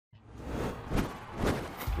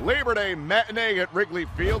Labor Day matinee at Wrigley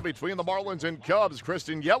Field between the Marlins and Cubs.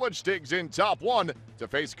 Christian Yelich digs in top one to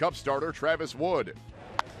face Cubs starter Travis Wood.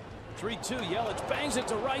 3-2, Yelich bangs it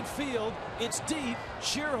to right field. It's deep.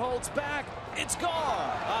 Shear holds back. It's gone.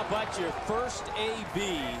 How about your first AB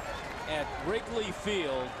at Wrigley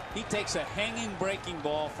Field? He takes a hanging breaking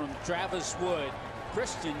ball from Travis Wood.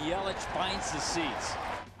 Christian Yelich finds the seats.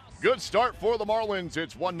 Good start for the Marlins.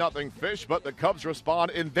 It's 1-0 Fish, but the Cubs respond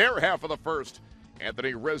in their half of the first.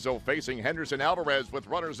 Anthony Rizzo facing Henderson Alvarez with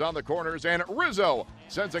runners on the corners, and Rizzo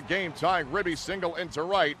sends a game-tying ribby single into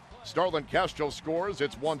right. Starlin Castro scores.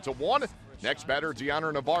 It's 1-1. Next batter,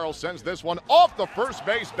 Deanna Navarro sends this one off the first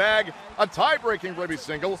base bag. A tie-breaking ribby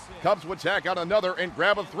single. Cubs would tack on another and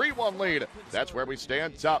grab a 3-1 lead. That's where we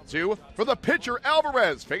stand. Top two for the pitcher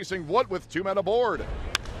Alvarez facing Wood with 2 men aboard.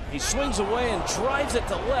 He swings away and drives it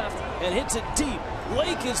to left and hits it deep.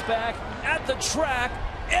 Lake is back at the track,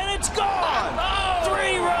 and it's gone! Oh!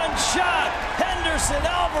 3-run shot, Henderson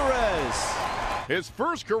Alvarez. His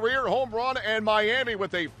first career home run, and Miami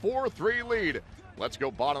with a 4-3 lead. Let's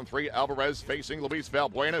go bottom three. Alvarez facing Luis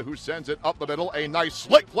Valbuena, who sends it up the middle. A nice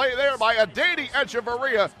slick play there by Adeiny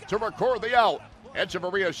Echeverria to record the out.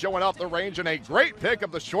 Echeverria showing off the range, and a great pick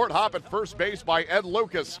of the short hop at first base by Ed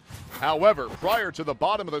Lucas. However, prior to the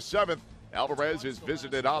bottom of the seventh, Alvarez is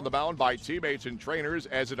visited on the mound by teammates and trainers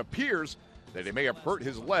as it appears that he may have hurt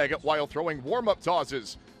his leg while throwing warm-up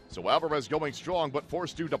tosses. So Alvarez going strong but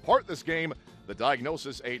forced to depart this game. The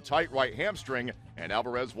diagnosis, a tight right hamstring, and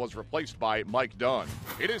Alvarez was replaced by Mike Dunn.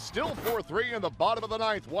 It is still 4-3 in the bottom of the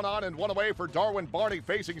ninth. 1 on and 1 away for Darwin Barney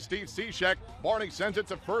facing Steve Cishek. Barney sends it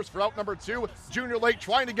to first for out number 2. Junior Lake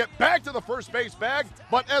trying to get back to the first base bag,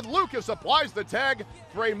 but Ed Lucas applies the tag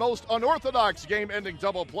for a most unorthodox game-ending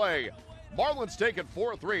double play. Marlins take it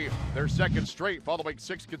 4-3, their second straight following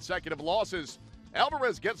 6 consecutive losses.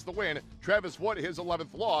 Alvarez gets the win. Travis Wood his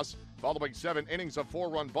 11th loss following 7 innings of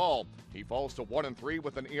 4-run ball. He falls to 1-3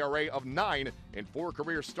 with an ERA of 9 in 4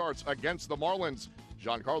 career starts against the Marlins.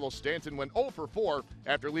 Giancarlo Stanton went 0 for 4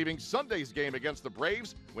 after leaving Sunday's game against the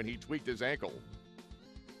Braves when he tweaked his ankle.